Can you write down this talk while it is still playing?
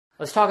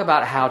Let's talk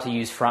about how to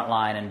use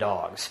Frontline in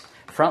dogs.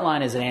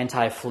 Frontline is an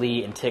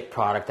anti-flea and tick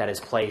product that is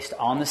placed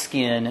on the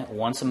skin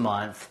once a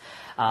month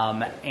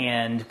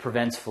and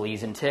prevents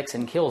fleas and ticks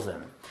and kills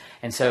them.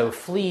 And so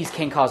fleas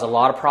can cause a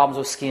lot of problems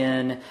with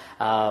skin,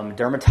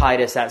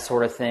 dermatitis, that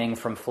sort of thing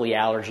from flea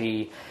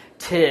allergy.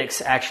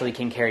 Ticks actually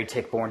can carry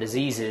tick-borne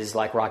diseases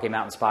like Rocky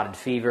Mountain spotted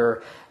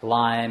fever,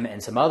 Lyme,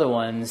 and some other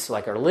ones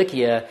like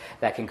Ehrlichia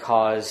that can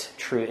cause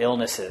true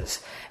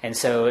illnesses. And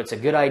so it's a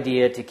good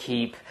idea to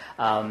keep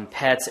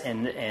pets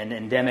in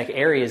endemic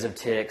areas of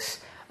ticks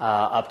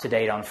up to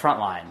date on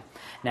Frontline.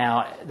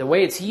 Now, the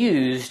way it's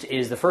used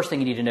is the first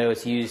thing you need to know,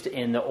 it's used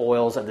in the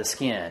oils of the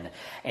skin.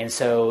 And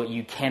so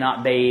you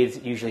cannot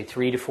bathe usually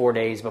 3 to 4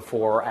 days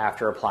before or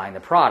after applying the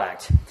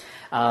product.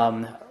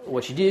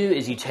 What you do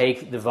is you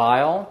take the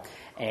vial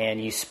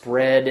and you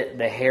spread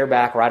the hair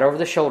back right over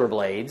the shoulder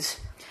blades.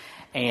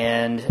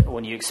 And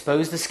when you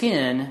expose the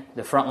skin,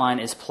 the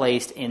Frontline is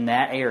placed in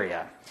that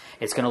area.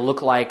 It's going to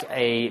look like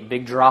a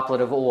big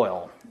droplet of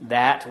oil.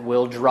 That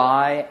will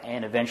dry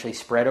and eventually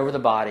spread over the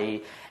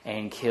body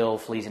and kill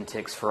fleas and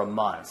ticks for a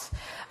month.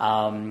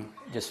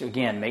 Just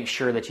again, make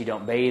sure that you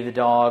don't bathe the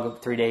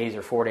dog 3 days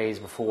or 4 days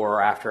before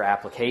or after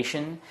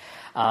application.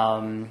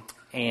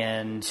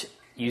 And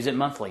use it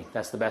monthly.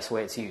 That's the best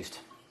way it's used.